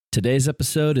Today's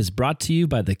episode is brought to you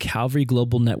by the Calvary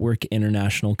Global Network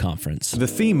International Conference. The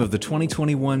theme of the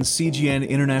 2021 CGN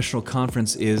International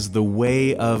Conference is The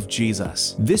Way of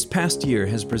Jesus. This past year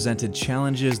has presented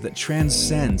challenges that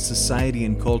transcend society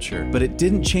and culture, but it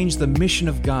didn't change the mission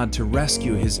of God to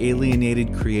rescue His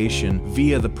alienated creation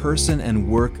via the person and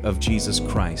work of Jesus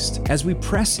Christ. As we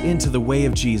press into the way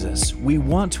of Jesus, we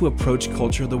want to approach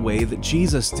culture the way that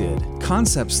Jesus did.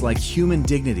 Concepts like human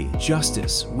dignity,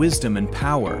 justice, wisdom, and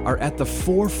power are at the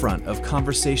forefront of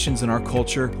conversations in our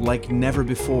culture like never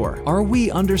before. Are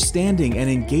we understanding and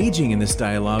engaging in this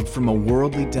dialogue from a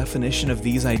worldly definition of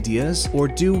these ideas, or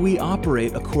do we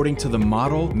operate according to the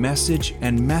model, message,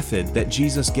 and method that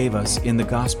Jesus gave us in the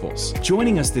Gospels?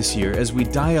 Joining us this year as we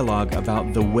dialogue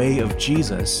about the way of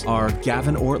Jesus are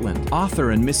Gavin Ortland,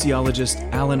 author and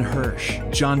missiologist Alan Hirsch,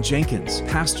 John Jenkins,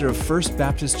 pastor of First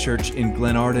Baptist Church in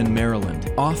Glenarden,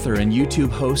 Maryland, author and YouTube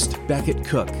host Beckett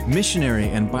Cook, missionary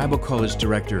and Bible College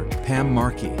director Pam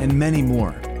Markey, and many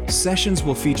more. Sessions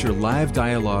will feature live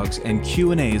dialogues and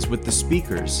Q&As with the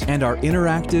speakers, and our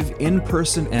interactive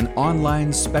in-person and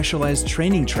online specialized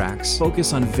training tracks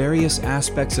focus on various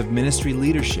aspects of ministry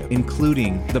leadership,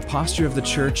 including the posture of the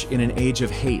church in an age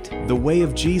of hate, the way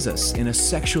of Jesus in a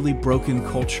sexually broken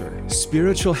culture,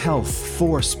 spiritual health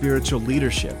for spiritual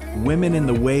leadership, women in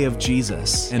the way of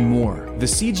Jesus, and more. The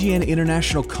CGN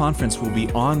International Conference will be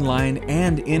online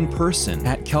and in person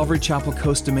at Calvary Chapel,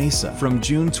 Costa Mesa from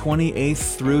June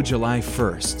 28th through July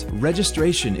 1st.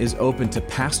 Registration is open to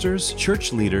pastors,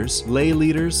 church leaders, lay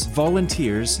leaders,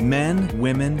 volunteers, men,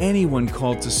 women, anyone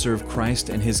called to serve Christ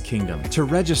and His kingdom. To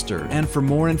register and for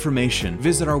more information,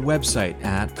 visit our website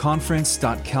at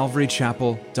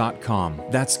conference.calvarychapel.com.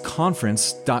 That's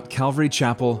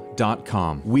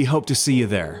conference.calvarychapel.com. We hope to see you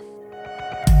there.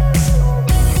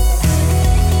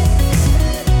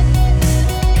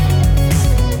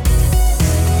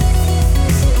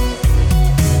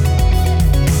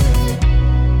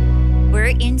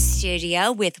 In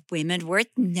studio with Women Worth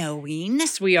Knowing.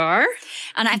 Yes, we are.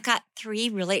 And I've got three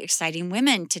really exciting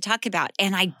women to talk about.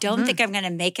 And I don't think I'm going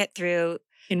to make it through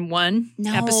in one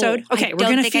episode. Okay, we're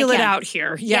going to feel it out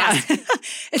here. Yeah. Yes.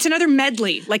 It's another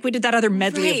medley, like we did that other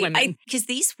medley of women. Because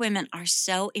these women are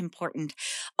so important.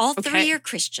 All three are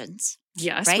Christians.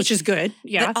 Yes, right? Which is good.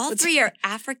 Yeah. But all three are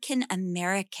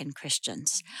African-American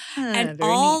Christians. And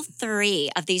all three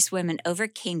of these women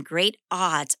overcame great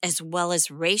odds as well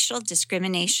as racial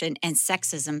discrimination and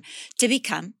sexism to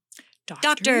become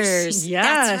doctors. Yes.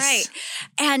 That's right.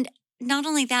 And not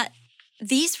only that,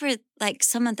 these were like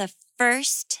some of the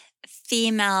first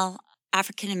female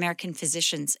African-American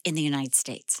physicians in the United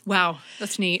States. Wow,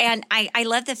 that's neat. And I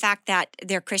love the fact that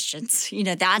they're Christians. You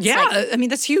know, that's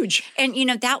that's huge. And, you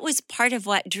know, that was part of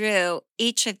what drew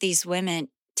each of these women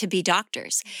to be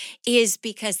doctors, is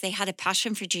because they had a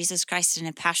passion for Jesus Christ and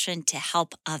a passion to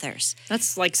help others.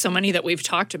 That's like so many that we've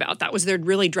talked about. That was their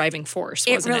really driving force,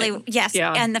 wasn't it? Yes.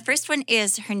 Yeah. And the first one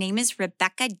her name is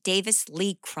Rebecca Davis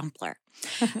Lee Crumpler.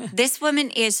 This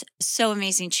woman is so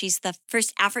amazing. She's the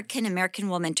first African-American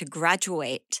woman to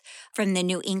graduate from the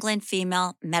New England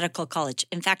Female Medical College.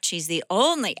 In fact, she's the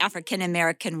only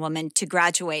African-American woman to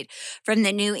graduate from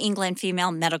the New England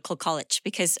Female Medical College,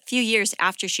 because a few years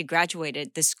after she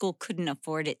graduated, the school couldn't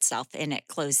afford itself and it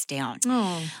closed down.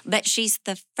 Oh. But she's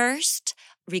the first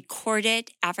recorded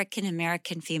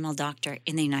African-American female doctor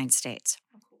in the United States.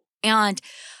 And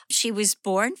she was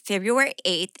born February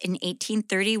 8th in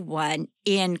 1831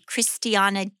 in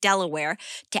Christiana, Delaware,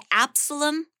 to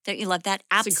Absalom, don't you love that?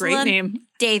 That's a great name.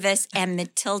 Davis and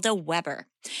Matilda Weber.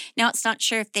 Now, it's not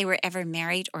sure if they were ever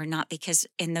married or not, because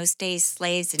in those days,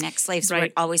 slaves and ex-slaves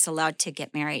weren't always allowed to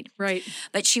get married. Right.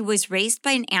 But she was raised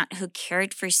by an aunt who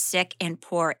cared for sick and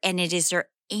poor, and it is her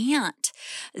aunt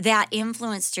that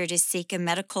influenced her to seek a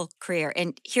medical career.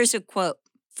 And here's a quote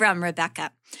from Rebecca.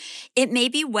 It may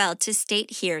be well to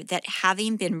state here that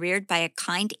having been reared by a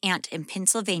kind aunt in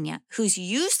Pennsylvania, whose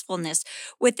usefulness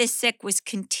with the sick was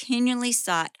continually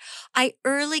sought, I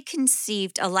early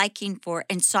conceived a liking for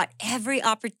and sought every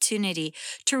opportunity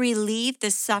to relieve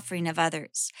the suffering of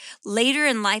others. Later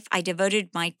in life, I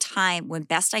devoted my time when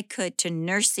best I could to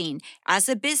nursing as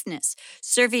a business,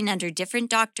 serving under different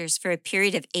doctors for a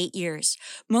period of 8 years,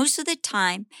 most of the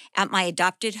time at my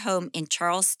adopted home in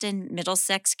Charleston,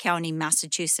 Middlesex County,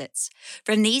 Massachusetts.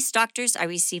 From these doctors, I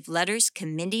received letters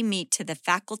commending me to the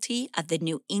faculty of the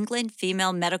New England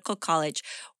Female Medical College,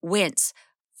 whence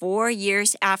 4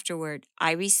 years afterward,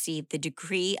 I received the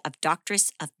degree of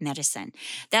Doctoress of Medicine.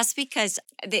 That's because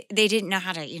they didn't know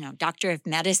how to, Doctor of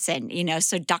Medicine,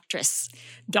 so doctress.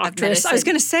 Doctress. I was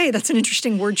going to say, that's an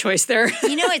interesting word choice there.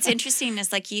 It's interesting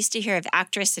is like you used to hear of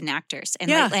actress and actors, and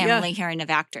lately I'm only hearing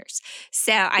of actors.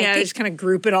 So I think, just kind of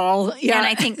group it all. Yeah. And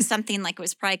I think something like it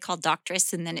was probably called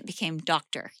doctress, and then it became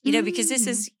doctor, because this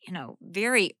is,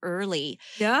 very early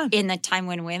in the time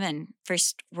when women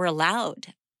first were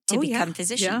allowed to become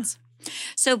physicians. Yeah.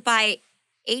 So by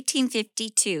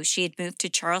 1852, she had moved to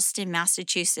Charleston,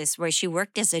 Massachusetts, where she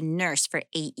worked as a nurse for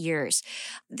 8 years.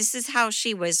 This is how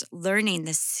she was learning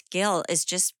the skill, is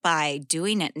just by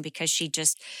doing it, and because she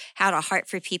just had a heart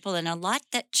for people. And a lot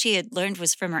that she had learned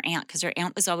was from her aunt, because her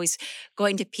aunt was always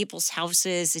going to people's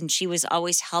houses, and she was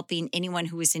always helping anyone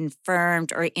who was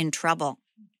infirmed or in trouble.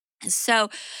 So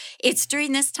it's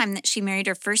during this time that she married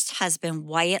her first husband,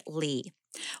 Wyatt Lee.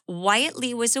 Wyatt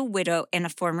Lee was a widow and a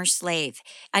former slave,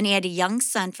 and he had a young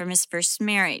son from his first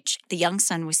marriage. The young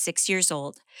son was 6 years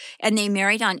old, and they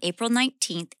married on April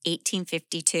 19th,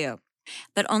 1852.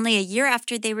 But only a year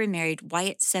after they were married,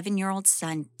 Wyatt's 7-year-old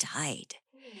son died.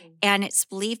 And it's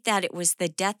believed that it was the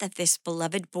death of this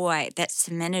beloved boy that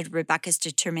cemented Rebecca's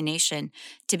determination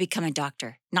to become a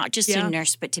doctor, not just a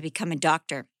nurse, but to become a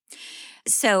doctor.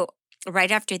 So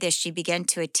right after this, she began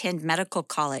to attend medical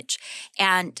college,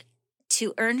 and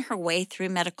to earn her way through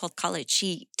medical college,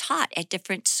 she taught at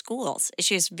different schools.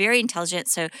 She was very intelligent,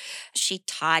 so she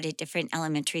taught at different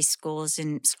elementary schools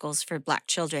and schools for Black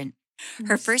children.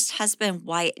 Her first husband,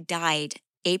 Wyatt, died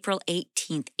April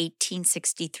 18th,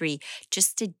 1863,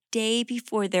 just a day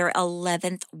before their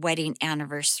 11th wedding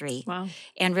anniversary. Wow.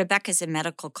 And Rebecca's in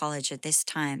medical college at this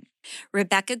time.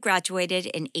 Rebecca graduated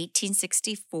in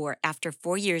 1864 after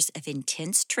 4 years of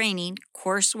intense training,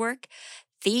 coursework,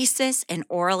 thesis, and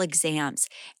oral exams,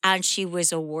 and she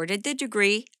was awarded the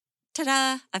degree,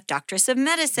 of Doctoress of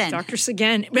Medicine. Doctoress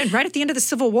again, right at the end of the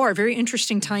Civil War. Very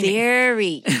interesting timing.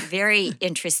 Very, very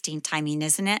interesting timing,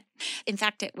 isn't it? In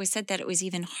fact, it was said that it was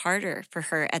even harder for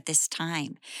her at this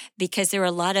time because there were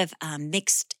a lot of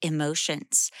mixed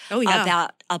emotions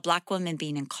about a Black woman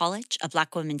being in college, a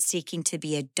Black woman seeking to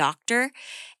be a doctor,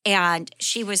 and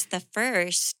she was the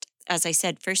first, as I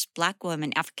said, first Black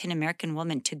woman, African-American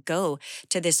woman to go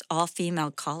to this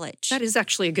all-female college. That is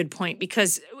actually a good point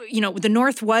because, the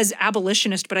North was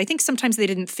abolitionist, but I think sometimes they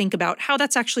didn't think about how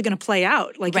that's actually going to play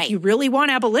out. Like, if you really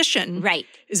want abolition,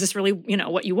 is this really,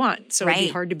 what you want? So it'd be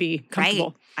hard to be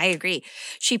comfortable. I agree.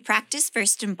 She practiced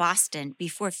first in Boston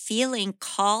before feeling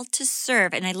called to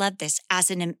serve, and I love this,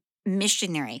 as an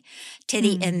missionary to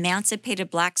the emancipated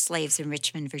Black slaves in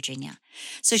Richmond, Virginia.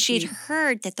 So she'd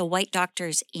heard that the white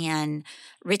doctors in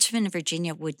Richmond,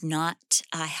 Virginia would not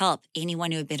help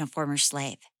anyone who had been a former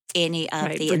slave. Any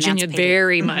of the Virginia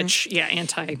very much,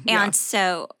 anti. And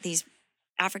so these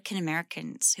African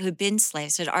Americans who had been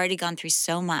slaves had already gone through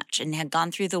so much and had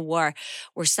gone through the war,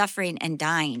 were suffering and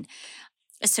dying.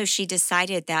 So she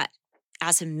decided that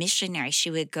as a missionary, she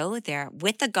would go there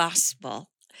with the gospel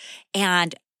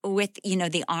and with,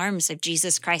 the arms of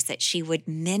Jesus Christ, that she would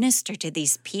minister to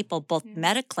these people, both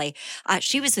medically.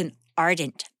 She was an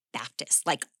ardent Baptist,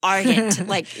 the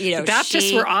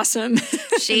Baptists were awesome.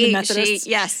 The Methodists.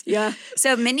 Yes. Yeah.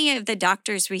 So many of the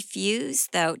doctors refused,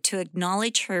 though, to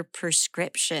acknowledge her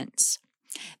prescriptions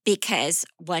because,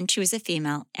 one, she was a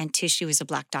female, and two, she was a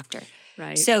Black doctor.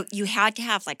 Right. So you had to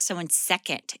have someone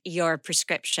second your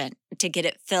prescription to get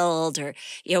it filled, or,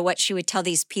 what she would tell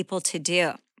these people to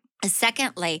do.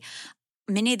 Secondly,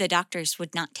 many of the doctors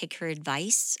would not take her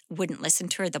advice, wouldn't listen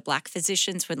to her. The Black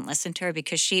physicians wouldn't listen to her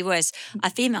because she was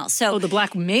a female. So the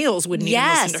Black males wouldn't even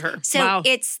listen to her. So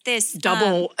it's this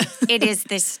double. It is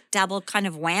this double kind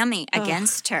of whammy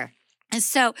against her. And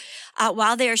so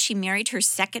while there, she married her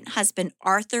second husband,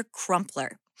 Arthur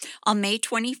Crumpler, on May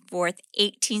 24th,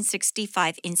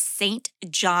 1865, in St.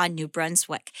 John, New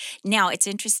Brunswick. Now, it's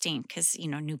interesting because,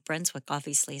 New Brunswick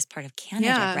obviously is part of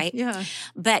Canada, right? Yeah.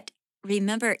 But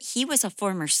remember, he was a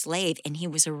former slave and he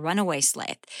was a runaway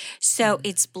slave. So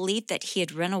it's believed that he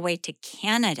had run away to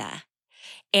Canada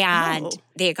and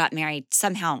they got married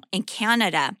somehow in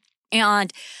Canada.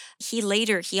 And he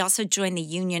also joined the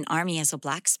Union Army as a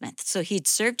blacksmith. So he'd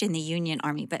served in the Union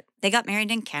Army, but they got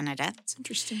married in Canada. That's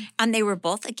interesting. And they were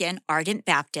both, again, ardent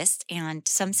Baptists. And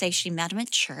some say she met him at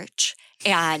church.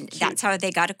 And that's how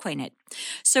they got acquainted.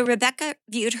 So Rebecca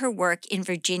viewed her work in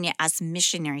Virginia as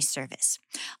missionary service,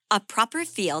 a proper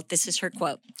field, this is her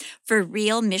quote, for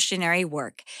real missionary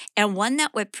work, and one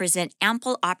that would present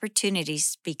ample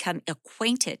opportunities to become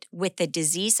acquainted with the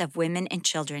disease of women and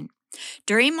children.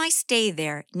 During my stay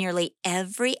there, nearly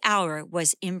every hour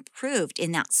was improved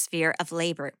in that sphere of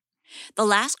labor. The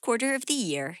last quarter of the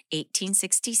year,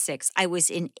 1866, I was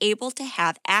enabled to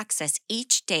have access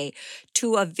each day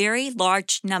to a very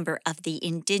large number of the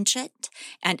indigent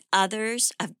and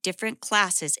others of different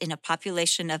classes in a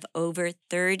population of over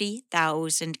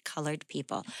 30,000 colored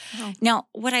people. Wow. Now,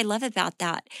 what I love about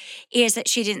that is that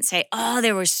she didn't say, oh,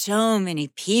 there were so many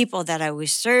people that I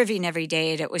was serving every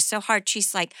day and it was so hard.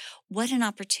 She's like, what an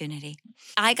opportunity.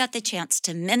 I got the chance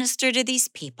to minister to these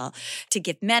people, to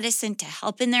give medicine, to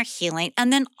help in their healing.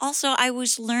 And then also I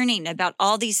was learning about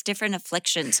all these different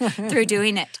afflictions through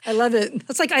doing it. I love it.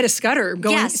 That's like Ida Scudder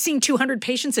seeing 200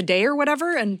 patients a day or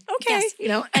whatever. And okay,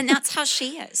 And that's how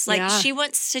she is. Like she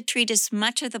wants to treat as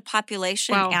much of the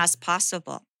population as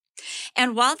possible.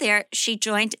 And while there, she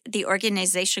joined the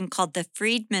organization called the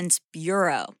Freedmen's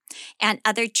Bureau and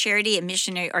other charity and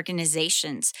missionary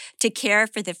organizations to care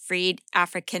for the freed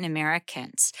African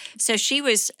Americans. So she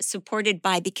was supported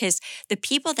because the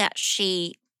people that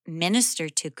she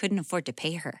ministered to couldn't afford to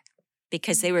pay her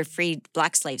because they were freed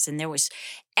Black slaves and there was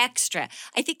extra.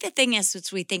 I think the thing is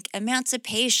we think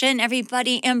emancipation,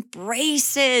 everybody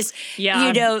embraces,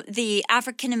 the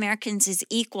African Americans as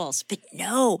equals. But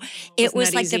no, it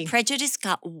was like the prejudice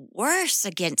got worse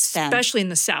against them. Especially in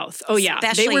the South. Oh, yeah.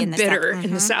 They were bitter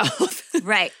in the South.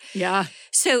 Right. Yeah.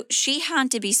 So she had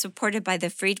to be supported by the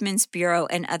Freedmen's Bureau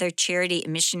and other charity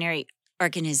and missionary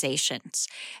organizations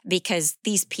because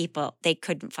these people, they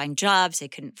couldn't find jobs, they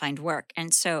couldn't find work.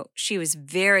 And so she was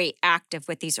very active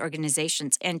with these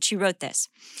organizations. And she wrote this,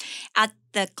 at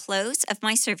the close of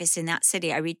my service in that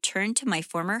city, I returned to my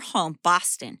former home,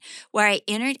 Boston, where I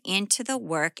entered into the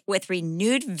work with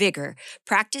renewed vigor,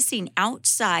 practicing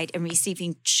outside and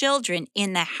receiving children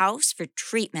in the house for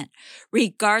treatment,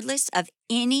 regardless of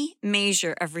any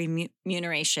measure of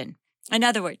remuneration. In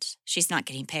other words, she's not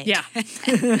getting paid. Yeah.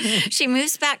 She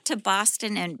moves back to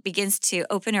Boston and begins to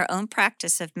open her own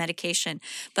practice of medication,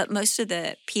 but most of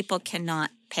the people cannot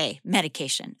pay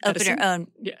medication. Open her own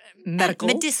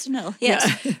medicinal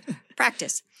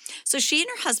practice. So she and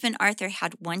her husband, Arthur,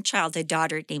 had one child, a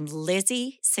daughter named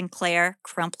Lizzie Sinclair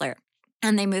Crumpler.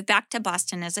 And they moved back to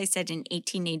Boston, as I said, in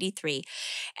 1883.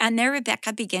 And there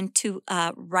Rebecca began to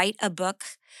write a book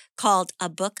called A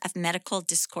Book of Medical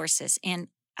Discourses. And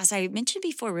as I mentioned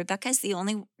before, Rebecca is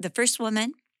the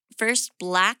first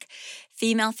Black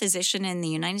female physician in the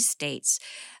United States,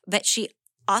 but she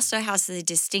also has the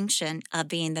distinction of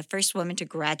being the first woman to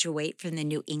graduate from the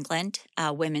New England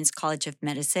Women's College of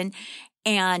Medicine.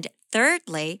 And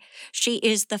thirdly, she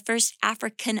is the first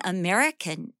African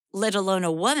American, let alone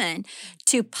a woman,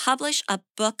 to publish a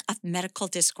book of medical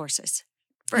discourses.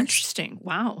 First. Interesting.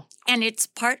 Wow. And it's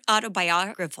part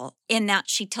autobiographical in that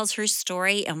she tells her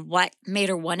story and what made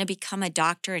her want to become a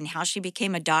doctor and how she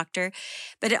became a doctor.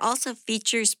 But it also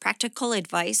features practical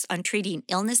advice on treating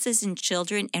illnesses in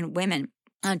children and women,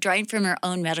 drawing from her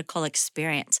own medical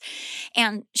experience.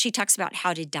 And she talks about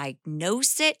how to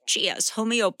diagnose it. She has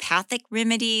homeopathic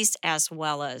remedies as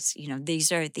well as,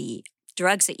 these are the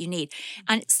drugs that you need.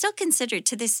 And it's still considered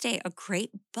to this day a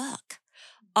great book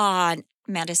on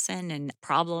medicine and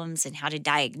problems and how to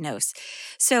diagnose.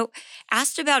 So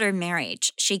asked about her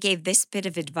marriage, she gave this bit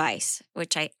of advice,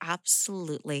 which I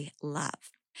absolutely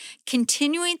love.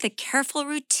 Continuing the careful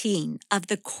routine of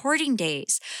the courting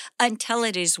days until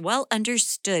it is well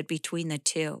understood between the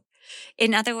two.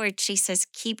 In other words, she says,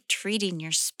 keep treating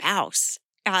your spouse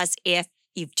as if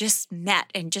you've just met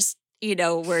and just,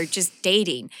 we're just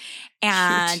dating.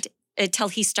 And until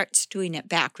he starts doing it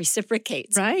back,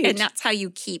 reciprocates. Right. And that's how you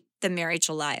keep the marriage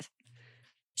alive.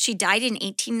 She died in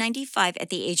 1895 at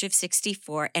the age of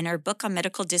 64, and her book on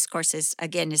medical discourses,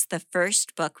 again, is the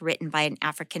first book written by an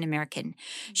African American.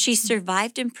 She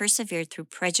survived and persevered through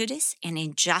prejudice and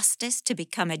injustice to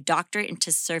become a doctor and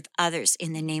to serve others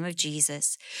in the name of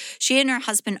Jesus. She and her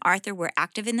husband, Arthur, were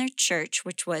active in their church,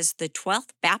 which was the 12th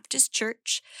Baptist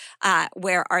Church,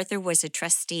 where Arthur was a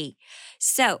trustee.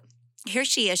 So here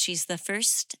she is. She's the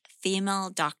first female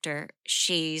doctor.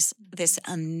 She's this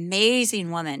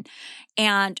amazing woman.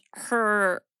 And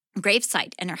her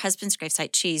gravesite and her husband's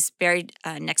gravesite, she's buried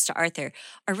next to Arthur,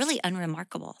 are really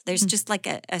unremarkable. There's just like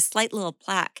a slight little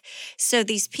plaque. So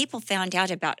these people found out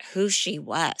about who she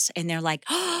was, and they're like,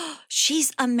 oh,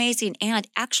 she's amazing. And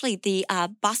actually, the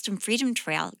Boston Freedom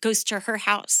Trail goes to her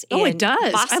house. Oh, it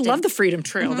does. Boston. I love the Freedom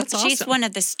Trail. That's awesome. She's one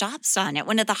of the stops on it,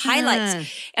 one of the highlights. Yeah.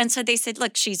 And so they said,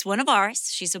 look, she's one of ours.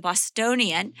 She's a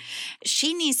Bostonian.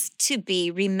 She needs to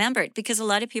be remembered because a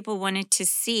lot of people wanted to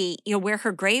see, where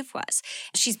her grave was.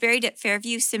 She's buried at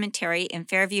Fairview Cemetery in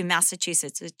Fairview,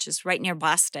 Massachusetts, which is right near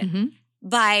Boston.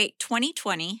 By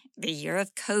 2020, the year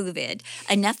of COVID,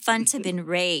 enough funds have been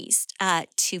raised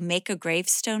to make a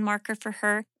gravestone marker for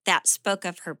her that spoke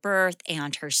of her birth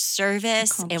and her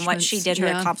service and what she did, her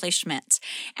accomplishments.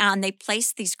 And they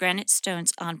placed these granite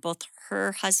stones on both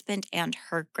her husband and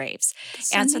her graves.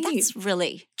 So that's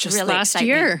really, just really last exciting.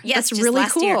 year. Yes, that's really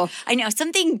cool. Year. I know,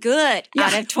 something good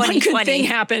out of 2020. One good thing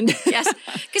happened. Yes,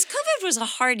 because COVID was a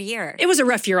hard year. It was a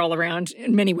rough year all around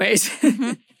in many ways.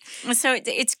 Mm-hmm. So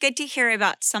it's good to hear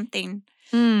about something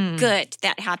good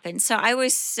that happened. So I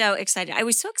was so excited. I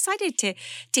was so excited to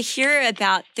hear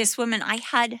about this woman. I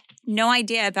had no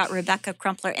idea about Rebecca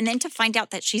Crumpler. And then to find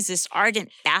out that she's this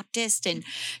ardent Baptist and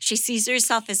she sees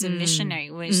herself as a missionary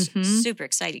was super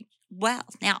exciting. Well,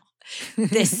 now,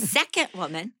 the second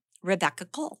woman, Rebecca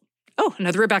Cole. Oh,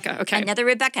 another Rebecca. Okay. Another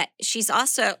Rebecca. She's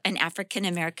also an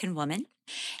African-American woman.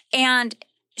 And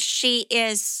she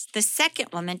is the second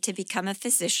woman to become a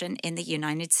physician in the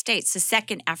United States, the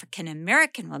second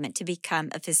African-American woman to become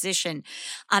a physician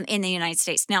in the United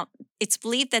States. Now, it's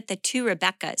believed that the two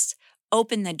Rebeccas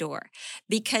opened the door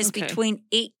because between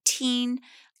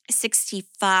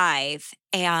 1865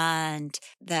 and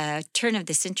the turn of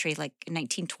the century, like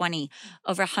 1920,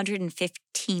 over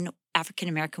 115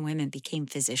 African-American women became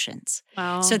physicians.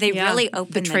 Wow. So they really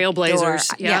opened the trailblazers.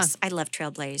 The door. Yes, I love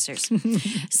trailblazers.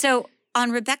 So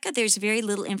on Rebecca, there's very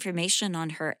little information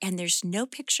on her, and there's no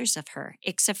pictures of her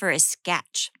except for a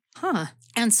sketch.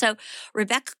 And so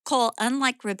Rebecca Cole,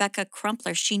 unlike Rebecca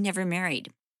Crumpler, she never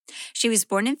married. She was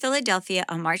born in Philadelphia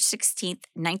on March 16th,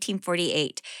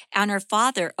 1948. And her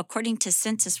father, according to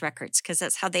census records, because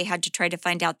that's how they had to try to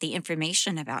find out the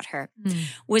information about her,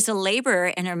 was a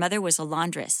laborer and her mother was a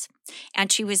laundress.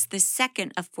 And she was the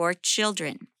second of 4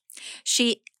 children.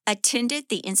 She attended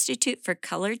the Institute for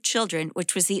Colored Children,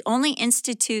 which was the only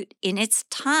institute in its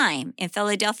time in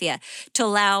Philadelphia to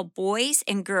allow boys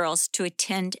and girls to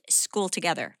attend school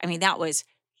together. I mean, that was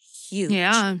huge.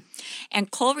 Yeah.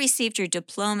 And Cole received her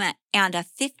diploma and a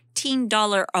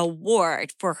 $15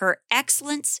 award for her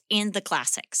excellence in the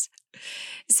classics.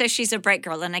 So she's a bright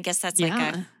girl, and I guess that's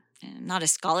like not a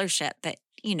scholarship, but,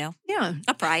 a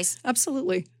prize.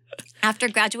 Absolutely. After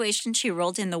graduation, she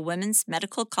enrolled in the Women's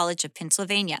Medical College of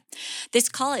Pennsylvania. This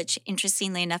college,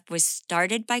 interestingly enough, was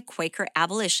started by Quaker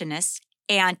abolitionists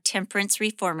and temperance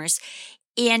reformers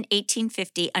in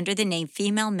 1850 under the name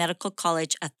Female Medical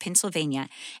College of Pennsylvania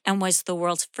and was the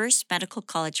world's first medical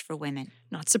college for women.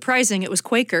 Not surprising. It was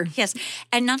Quaker. Yes.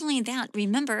 And not only that,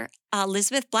 remember,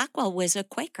 Elizabeth Blackwell was a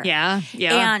Quaker. Yeah.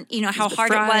 And how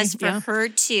hard it was for her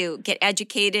to get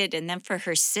educated and then for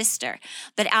her sister.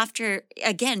 But after,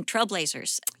 again,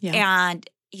 trailblazers. Yeah. And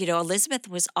Elizabeth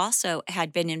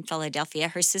had been in Philadelphia.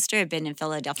 Her sister had been in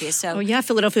Philadelphia. So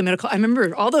Philadelphia Medical. I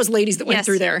remember all those ladies that went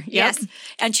through there. Yep. Yes.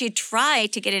 And she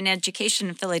tried to get an education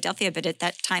in Philadelphia, but at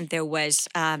that time there was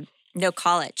no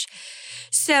college.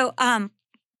 So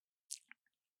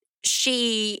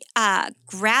she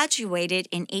graduated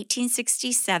in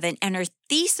 1867, and her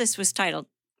thesis was titled,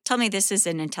 tell me this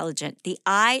isn't intelligent, The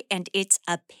Eye and Its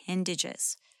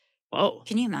Appendages. Whoa.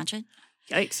 Can you imagine?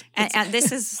 Yikes. And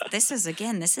this is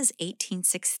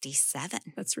 1867.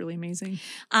 That's really amazing.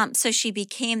 So she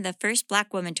became the first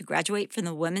Black woman to graduate from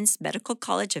the Women's Medical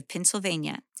College of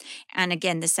Pennsylvania. And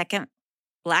again, the second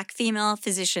Black female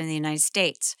physician in the United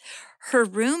States. Her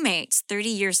roommates 30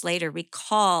 years later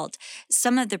recalled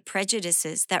some of the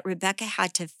prejudices that Rebecca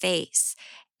had to face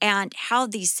and how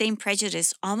these same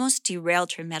prejudices almost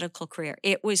derailed her medical career.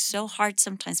 It was so hard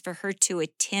sometimes for her to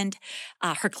attend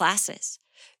her classes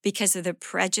because of the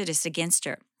prejudice against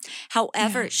her.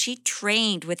 However, she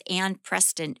trained with Ann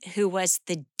Preston, who was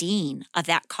the dean of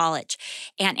that college.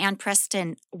 And Ann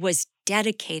Preston was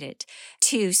dedicated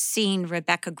to seeing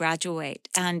Rebecca graduate.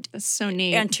 And that's so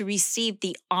neat. And to receive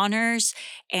the honors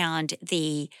and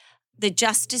the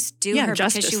justice due her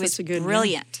because she was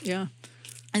brilliant. Yeah.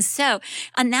 And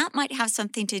that might have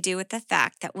something to do with the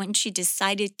fact that when she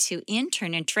decided to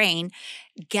intern and train,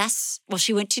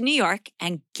 she went to New York,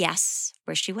 and guess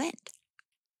where she went?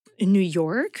 In New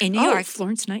York? In New York.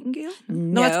 Florence Nightingale?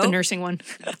 No, that's the nursing one.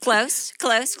 Close.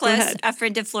 A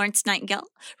friend of Florence Nightingale.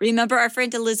 Remember our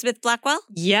friend Elizabeth Blackwell?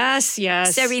 Yes.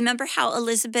 So remember how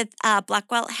Elizabeth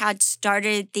Blackwell had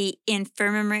started the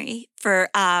infirmary for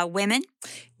women?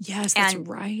 Yes, that's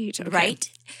right. Okay. Right.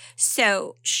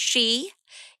 So she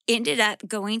ended up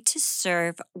going to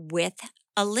serve with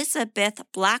Elizabeth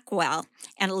Blackwell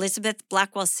and Elizabeth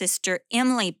Blackwell's sister,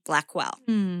 Emily Blackwell.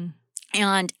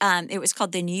 And it was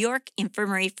called the New York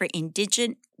Infirmary for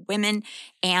Indigent Women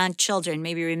and Children.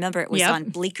 Maybe you remember it was on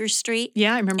Bleecker Street.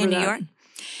 Yeah, I remember in that. New York.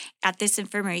 At this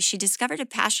infirmary, she discovered a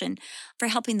passion for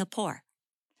helping the poor.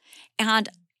 And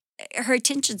her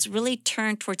attention's really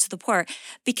turned towards the poor,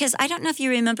 because I don't know if you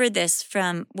remember this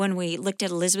from when we looked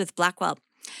at Elizabeth Blackwell,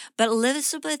 but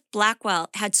Elizabeth Blackwell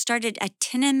had started a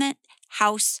tenement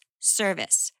house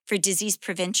service for disease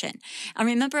prevention. I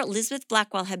remember Elizabeth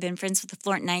Blackwell had been friends with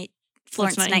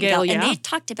Florence Nightingale, and they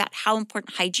talked about how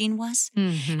important hygiene was.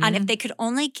 Mm-hmm. And if they could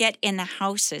only get in the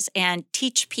houses and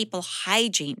teach people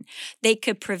hygiene, they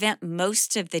could prevent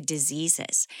most of the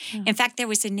diseases. Yeah. In fact, there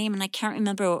was a name, and I can't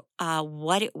remember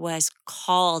what it was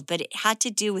called, but it had to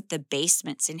do with the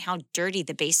basements and how dirty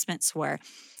the basements were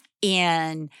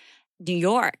in New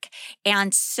York.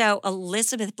 And so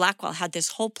Elizabeth Blackwell had this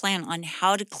whole plan on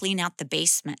how to clean out the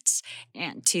basements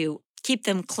and to keep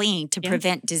them clean to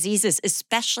prevent diseases,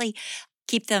 especially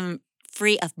keep them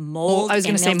free of mold. I was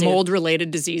going to say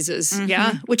mold-related diseases,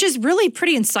 which is really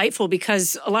pretty insightful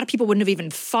because a lot of people wouldn't have even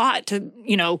thought to,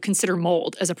 consider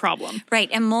mold as a problem. Right,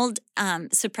 and mold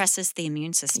suppresses the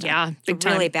immune system. Yeah, big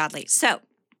time. Really badly. So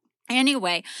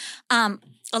anyway,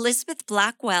 Elizabeth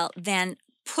Blackwell then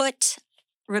put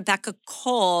Rebecca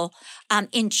Cole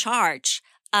in charge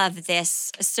of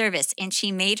this service, and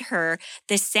she made her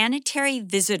the sanitary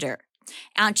visitor.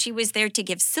 And she was there to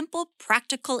give simple,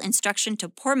 practical instruction to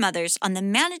poor mothers on the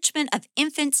management of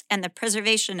infants and the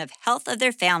preservation of health of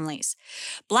their families.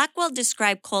 Blackwell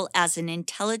described Cole as an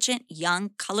intelligent,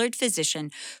 young, colored physician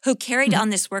who carried on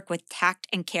this work with tact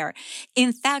and care.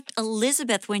 In fact,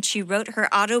 Elizabeth, when she wrote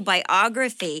her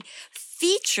autobiography,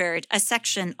 featured a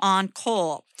section on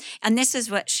Cole. And this is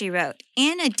what she wrote.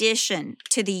 In addition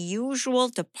to the usual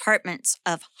departments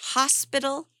of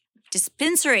hospital,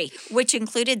 dispensary, which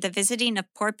included the visiting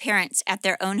of poor parents at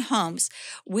their own homes,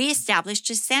 we established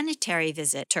a sanitary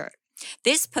visitor.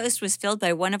 This post was filled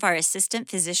by one of our assistant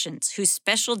physicians, whose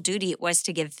special duty it was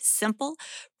to give simple,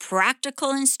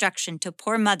 practical instruction to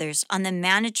poor mothers on the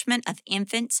management of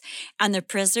infants and the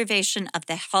preservation of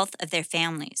the health of their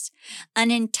families.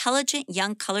 An intelligent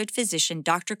young colored physician,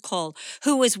 Dr. Cole,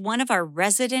 who was one of our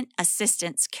resident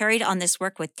assistants, carried on this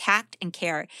work with tact and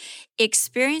care.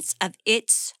 Experience of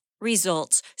its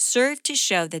results served to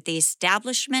show that the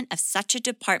establishment of such a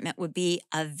department would be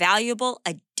a valuable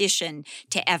addition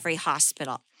to every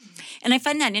hospital. And I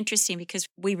find that interesting because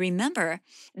we remember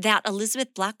that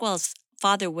Elizabeth Blackwell's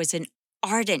father was an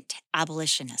ardent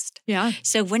abolitionist. Yeah.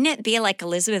 So wouldn't it be like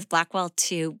Elizabeth Blackwell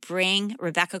to bring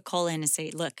Rebecca Cole in and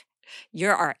say, look,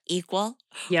 you're our equal.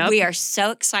 Yep. We are so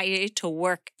excited to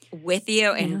work with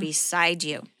you and beside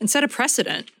you. And set a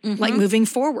precedent, like moving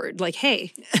forward. Like,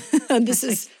 hey, this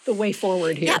is the way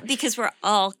forward here. Yeah, because we're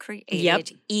all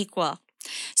created equal.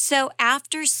 So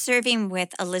after serving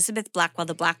with Elizabeth Blackwell,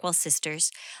 the Blackwell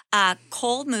sisters,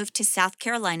 Cole moved to South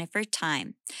Carolina for a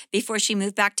time before she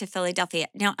moved back to Philadelphia.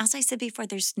 Now, as I said before,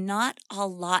 there's not a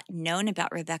lot known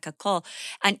about Rebecca Cole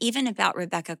and even about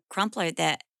Rebecca Crumpler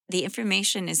that the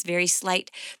information is very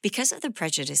slight because of the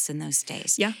prejudice in those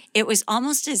days. Yeah. It was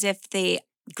almost as if the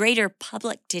greater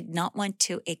public did not want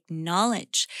to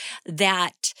acknowledge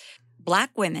that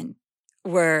Black women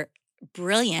were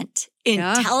brilliant,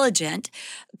 intelligent,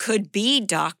 could be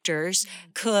doctors,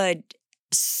 could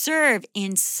serve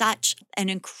in such an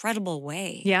incredible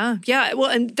way. Yeah. Well,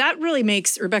 and that really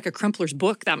makes Rebecca Crumpler's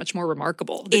book that much more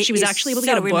remarkable. That she was actually able to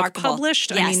get a book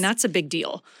published. Yes. I mean, that's a big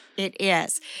deal. It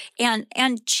is. And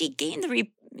she gained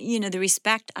the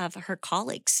respect of her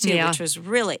colleagues too, which was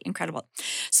really incredible.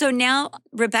 So now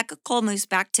Rebecca Cole moves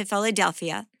back to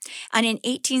Philadelphia, and in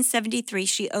 1873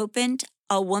 she opened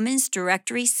a women's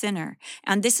directory center,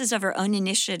 and this is of her own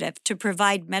initiative, to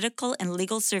provide medical and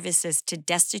legal services to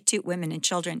destitute women and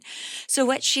children. So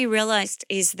what she realized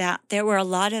is that there were a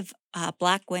lot of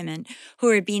Black women who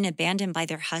were being abandoned by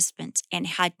their husbands and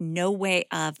had no way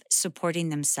of supporting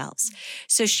themselves.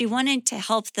 So she wanted to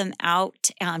help them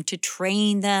out, to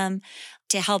train them,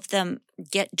 to help them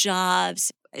get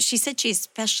jobs. She said she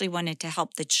especially wanted to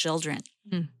help the children.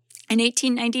 In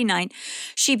 1899,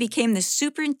 she became the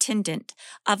superintendent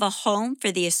of a home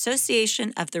for the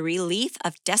Association of the Relief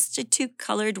of Destitute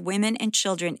Colored Women and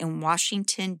Children in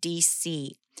Washington,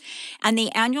 D.C. And the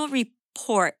annual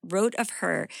report wrote of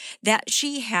her that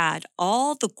she had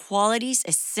all the qualities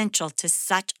essential to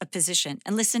such a position.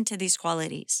 And listen to these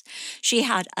qualities. She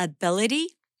had ability,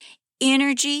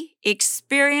 energy,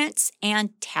 experience, and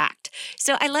tact.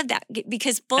 So I love that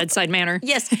because both— bedside manner.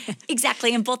 Yes,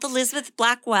 exactly. And both Elizabeth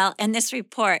Blackwell and this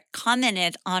report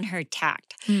commented on her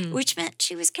tact, which meant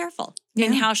she was careful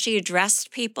in how she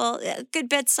addressed people, a good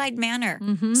bedside manner,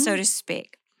 so to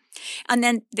speak. And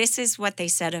then this is what they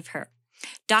said of her.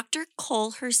 Dr.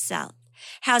 Cole herself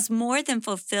has more than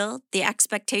fulfilled the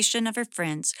expectation of her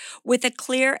friends with a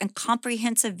clear and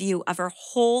comprehensive view of her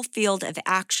whole field of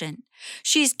action.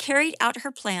 She's carried out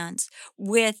her plans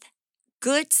with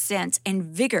good sense and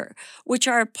vigor, which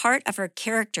are a part of her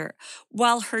character,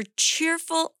 while her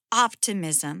cheerful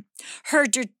optimism, her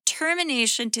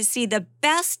determination to see the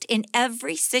best in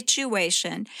every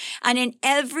situation and in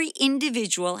every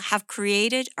individual have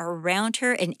created around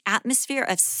her an atmosphere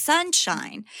of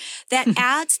sunshine that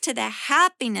adds to the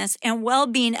happiness and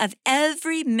well-being of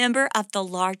every member of the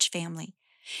large family.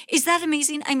 Is that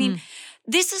amazing? I mean,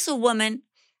 this is a woman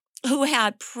who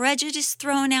had prejudice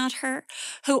thrown at her,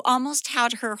 who almost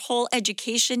had her whole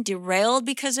education derailed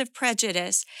because of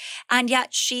prejudice, and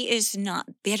yet she is not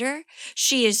bitter.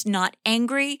 She is not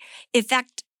angry. In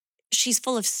fact, she's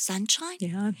full of sunshine.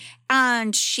 Yeah.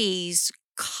 And she's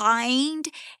kind,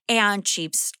 and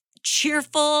she's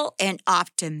cheerful and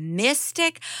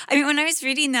optimistic. I mean, when I was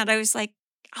reading that, I was like,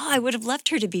 oh, I would have loved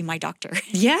her to be my doctor.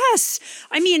 Yes.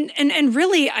 I mean, and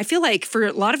really, I feel like for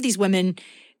a lot of these women,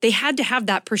 they had to have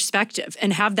that perspective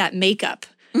and have that makeup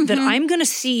that I'm going to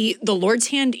see the Lord's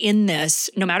hand in this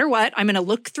no matter what. I'm going to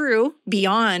look through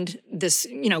beyond this,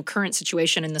 current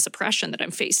situation and this oppression that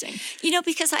I'm facing.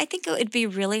 Because I think it would be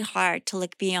really hard to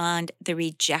look beyond the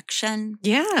rejection,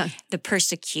 the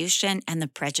persecution, and the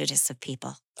prejudice of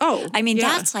people. Oh, I mean,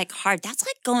 that's like hard. That's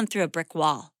like going through a brick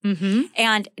wall.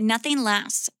 And nothing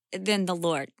less than the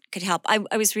Lord could help.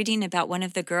 I was reading about one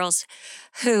of the girls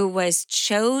who was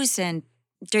chosen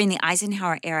during the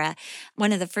Eisenhower era,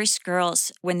 one of the first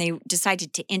girls when they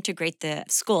decided to integrate the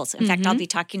schools. In fact, I'll be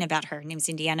talking about her. Her name's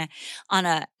Indiana on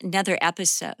another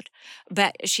episode.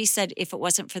 But she said if it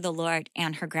wasn't for the Lord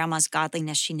and her grandma's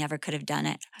godliness, she never could have done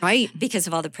it. Right. Because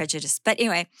of all the prejudice. But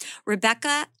anyway,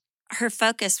 Rebecca, her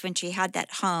focus when she had that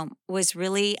home was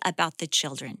really about the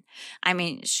children. I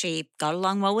mean, she got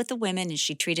along well with the women and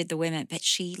she treated the women, but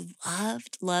she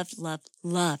loved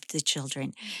the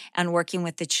children and working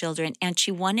with the children. And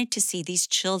she wanted to see these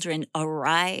children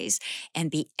arise and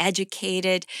be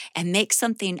educated and make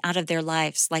something out of their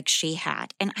lives like she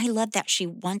had. And I love that she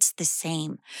wants the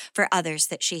same for others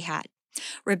that she had.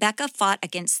 Rebecca fought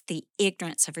against the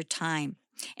ignorance of her time.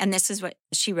 And this is what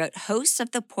she wrote. Hosts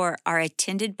of the poor are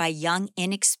attended by young,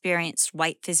 inexperienced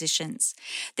white physicians.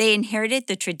 They inherited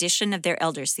the tradition of their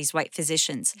elders, these white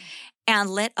physicians.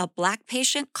 And let a black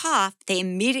patient cough, they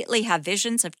immediately have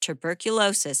visions of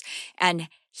tuberculosis. And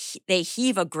they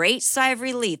heave a great sigh of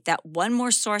relief that one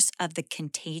more source of the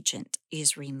contagion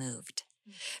is removed.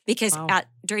 Because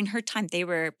during her time, they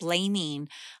were blaming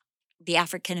the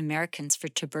African Americans for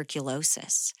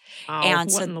tuberculosis.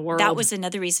 And so that was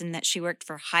another reason that she worked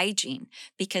for hygiene,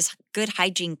 because good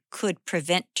hygiene could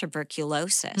prevent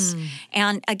tuberculosis.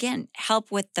 And again, help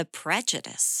with the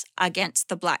prejudice against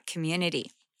the Black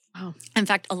community. Wow. In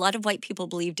fact, a lot of white people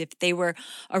believed if they were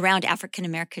around African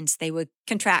Americans, they would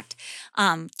contract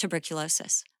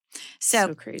tuberculosis.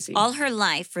 So crazy. All her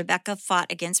life, Rebecca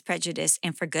fought against prejudice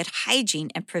and for good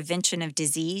hygiene and prevention of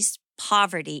disease,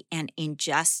 poverty, and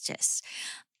injustice.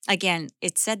 Again,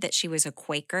 it said that she was a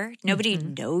Quaker. Nobody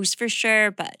knows for sure,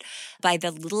 but by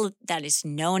the little that is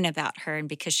known about her, and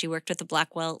because she worked with the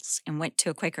Blackwells and went to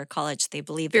a Quaker college, they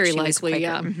believe that she was Quaker.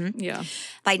 Yeah.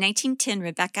 By 1910,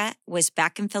 Rebecca was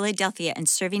back in Philadelphia and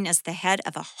serving as the head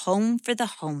of a home for the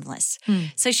homeless.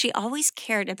 So she always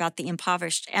cared about the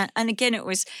impoverished. And again, it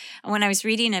was, when I was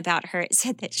reading about her, it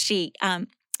said that she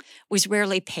was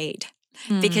rarely paid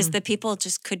because the people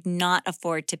just could not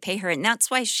afford to pay her. And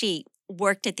that's why she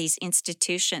worked at these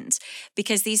institutions,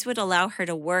 because these would allow her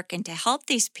to work and to help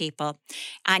these people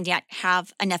and yet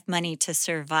have enough money to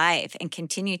survive and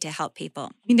continue to help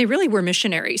people. I mean, they really were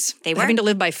missionaries. They were. Having to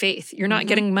live by faith. You're not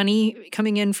getting money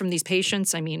coming in from these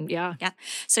patients. I mean, yeah.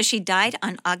 So she died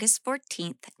on August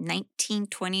 14th,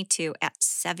 1922 at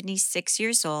 76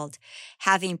 years old,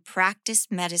 having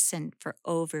practiced medicine for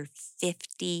over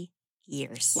 50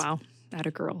 years. Wow. That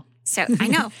a girl. So I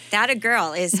know that a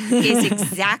girl is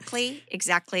exactly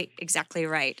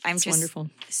right. I'm That's just wonderful.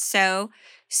 So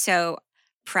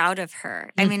proud of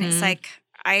her. I mean, it's like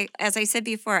as I said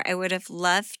before, I would have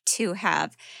loved to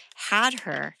have had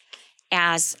her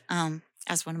as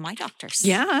one of my doctors.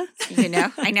 Yeah.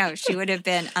 I know she would have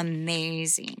been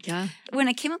amazing. Yeah. When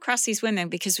I came across these women,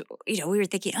 because, we were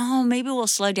thinking, oh, maybe we'll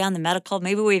slow down the medical.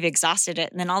 Maybe we've exhausted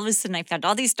it. And then all of a sudden I found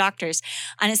all these doctors,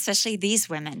 and especially these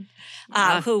women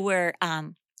who were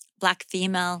Black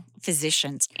female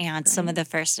physicians and some of the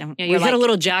first. And you hit a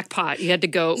little jackpot. You had to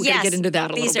go. We got to get into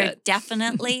that a little bit. These are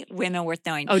definitely women worth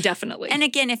knowing. Oh, definitely. And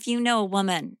again, if you know a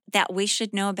woman that we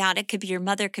should know about, it could be your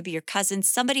mother, it could be your cousin,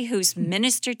 somebody who's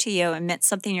ministered to you and meant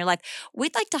something in your life.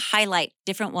 We'd like to highlight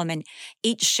different women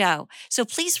each show. So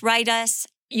please write us.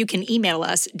 You can email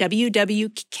us,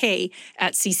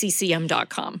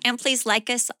 wwk@cccm.com. And please like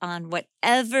us on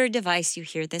whatever device you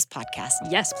hear this podcast.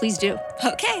 Yes, please do.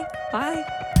 Okay, bye.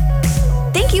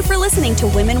 Thank you for listening to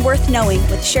Women Worth Knowing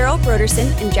with Cheryl Broderson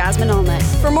and Jasmine Allnut.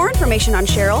 For more information on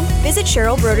Cheryl, visit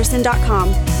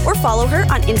CherylBroderson.com or follow her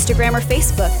on Instagram or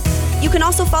Facebook. You can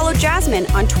also follow Jasmine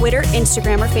on Twitter,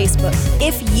 Instagram, or Facebook.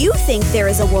 If you think there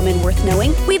is a woman worth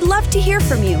knowing, we'd love to hear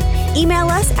from you. Email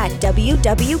us at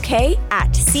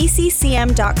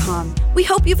wwk@cccm.com. We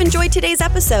hope you've enjoyed today's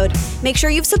episode. Make sure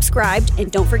you've subscribed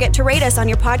and don't forget to rate us on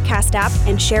your podcast app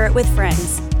and share it with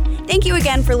friends. Thank you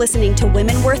again for listening to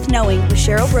Women Worth Knowing with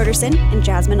Cheryl Broderson and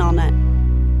Jasmine Allnut.